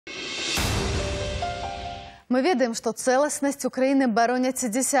Мы ведаем, што цэласнасць Украіны бароняць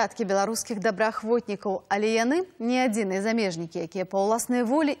дзесяткі беларускіх добраахвотнікаў, але яны не адзіныя замежнікі, якія па ўласнай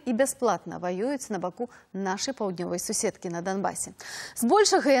волі і бясплатна ваююць на баку нашай паўднёвай суседкі на Донбасе.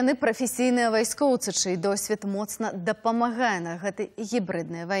 Збольшага яны прафесійныя вайскоўцы, чый досвед моцна дапамагае на гэтай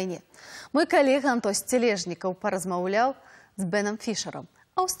гібриднай вайне. Мой калега Антос Тележнікаў паразмаўляў з Бенам Фішером,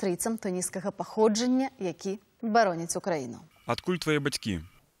 аўстрыйцам туніскага паходжання, які бароніць Украіну. Адкуль твае бацькі?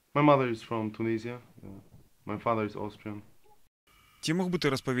 My mother is from Tunisia. My father is Austrian. Ці мог бы ты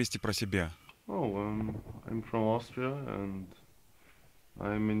распавесці пра сябе? I'm from Austria and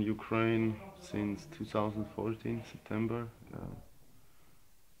I'm in Ukraine since 2014, September.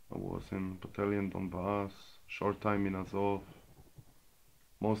 I was in battalion Donbas, short time in Azov,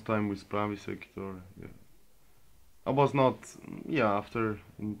 most time with Pravi sector. I was not, after,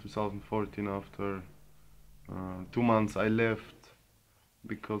 in 2014, after 2 months I left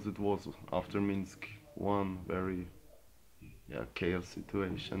because it was after Minsk. One very chaos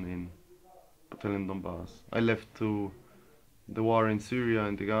situation in battalion Donbas. I left to the war in Syria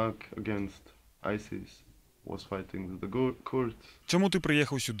and Iraq against ISIS. Was fighting with the Kurds. Чому ти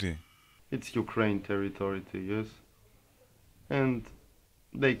приїхав сюди? It's Ukraine territory, yes. And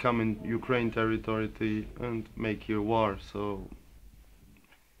they come in Ukraine territory and make here war, so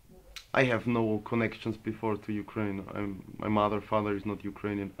I have no connections before to Ukraine. My father is not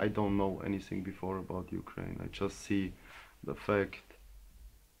Ukrainian. I don't know anything before about Ukraine. I just see the fact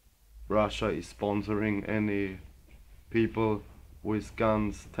Russia is sponsoring any people with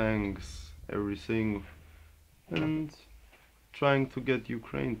guns, tanks, everything, and trying to get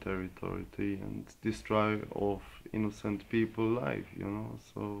Ukraine territory and destroy of innocent people life,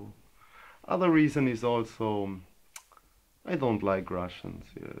 So other reason is also I don't like Russians,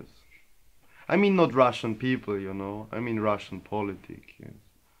 yes. I mean not Russian people, I mean Russian politics, yes.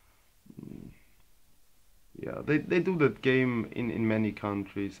 They do that game in many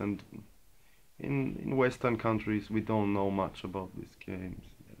countries, and in Western countries we don't know much about these games.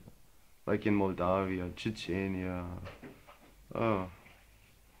 Like in Moldavia, Chechnya,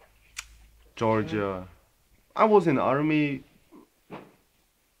 Georgia. I was in army.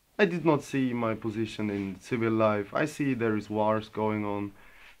 I did not see my position in civil life. I see there is wars going on.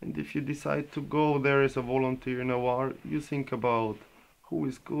 And if you decide to go there as a volunteer in a war, you think about who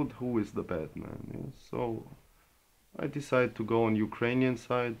is good, who is the bad man. Yes? So I decided to go on Ukrainian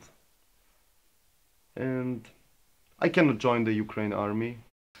side, and I cannot join the Ukraine army.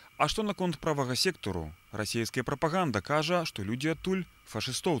 А што наконт правага сектору? Расійская прапаганда кажа, што людзі адтуль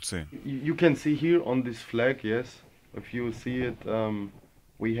фашыстоўцы. You can see here on this flag, yes. If you see it,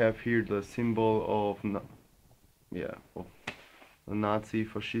 we have here the symbol of the Nazi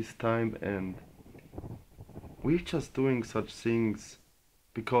fascist time, and we're just doing such things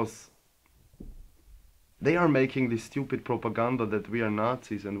because they are making this stupid propaganda that we are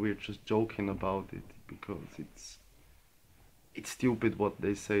Nazis, and we're just joking about it because it's stupid what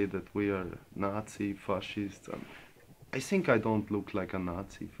they say that we are Nazi fascists. I think I don't look like a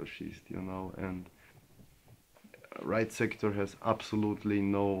Nazi fascist, and right sector has absolutely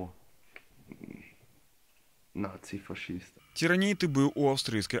no Nazi fascist. Ці раней ти быў у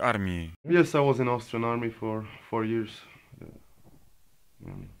аўстрыйскай арміі? Yes, I was in Austrian army for 4 years.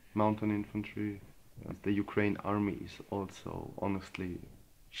 Mountain infantry. The Ukraine army is also honestly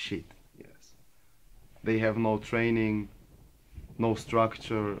shit, yes. They have no training, no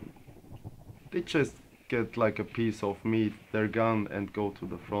structure. They just get like a piece of meat, their gun, and go to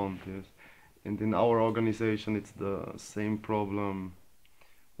the front, yes. And in our organization it's the same problem.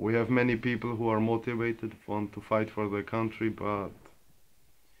 We have many people who are motivated, want to fight for their country, but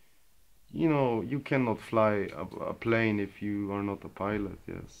you cannot fly a plane if you are not a pilot,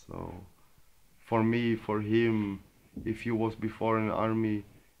 yes. So for me, for him, if you was before in the army,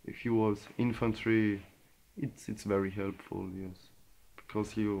 if you was infantry, it's very helpful, yes.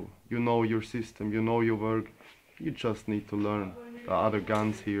 Because you know your system, you know your work, you just need to learn. The other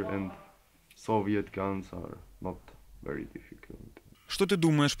guns here and Soviet guns are not very difficult. Што ты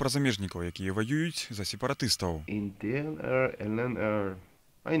думаеш пра замежнікаў, якія ваююць за сепаратыстаў? In DNR, LNR,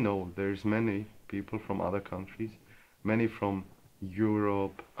 I know there's many people from other countries, many from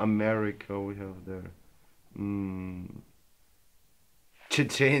Europe, America we have there.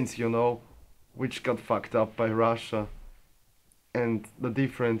 Chechens, which got fucked up by Russia. And the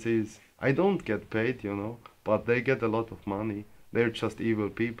difference is, I don't get paid, but they get a lot of money. They're just evil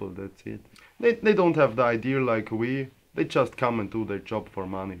people, that's it. They don't have the idea like we. They just come and do their job for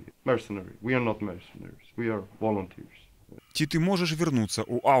money. Mercenary. We are not mercenaries. We are volunteers. Ці ти можеш вернуться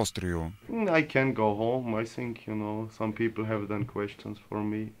у Австрію? I can go home. I think, some people have done questions for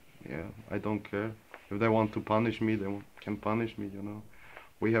me. Yeah, I don't care. If they want to punish me, can punish me, you know.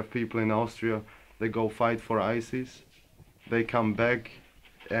 We have people in Austria, they go fight for ISIS, they come back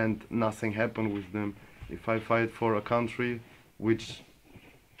and nothing happened with them. If I fight for a country which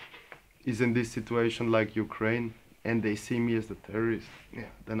is in this situation like Ukraine and they see me as a terrorist, yeah,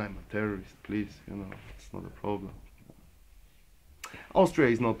 then I'm a terrorist, please, you know, it's not a problem. Austria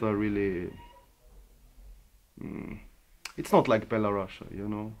is not a really, it's not like Belarus, you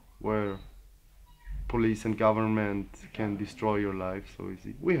know, where police and government can destroy your life so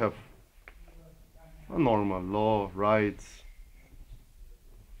easy. We have a normal law, rights,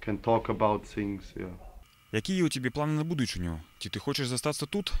 can talk about things, yeah. Якія ў цябе планы на будучыню? Ці ты хочаш застацца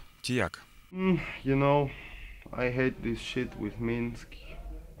тут, ці як? You know, I hate this shit with Minsk.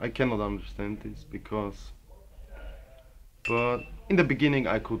 I cannot understand this because, but in the beginning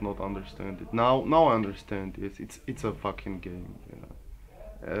I could not understand it. Now I understand it. It's a fucking game, yeah.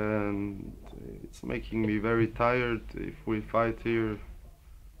 And it's making me very tired if we fight here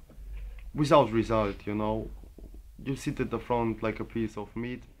without result, you know. You sit at the front like a piece of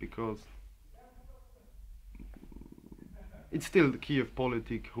meat because it's still the Kiev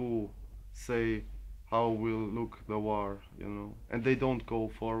politic who say how will look the war, you know, and they don't go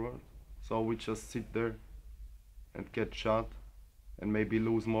forward. So we just sit there and get shot and maybe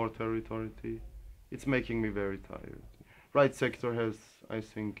lose more territory. It's making me very tired. Right sector has, I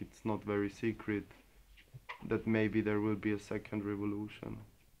think it's not very secret that maybe there will be a second revolution.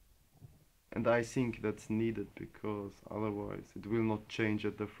 And I think that's needed because otherwise it will not change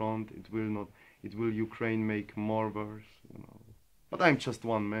at the front, it will Ukraine make more worse, you know. But I'm just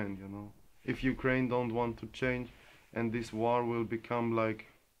one man, you know. If Ukraine don't want to change and this war will become like,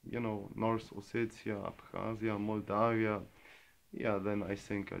 you know, North Ossetia, Abkhazia, Moldavia, yeah, then I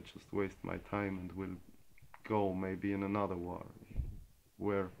think I just waste my time and will go maybe in another war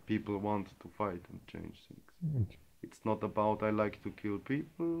where people want to fight and change things. It's not about I like to kill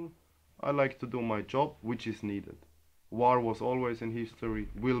people, I like to do my job, which is needed. War was always in history,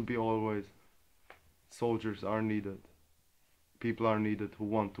 will be always. Soldiers are needed. People are needed who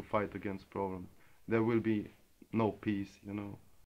want to fight against problems. There will be no peace, you know.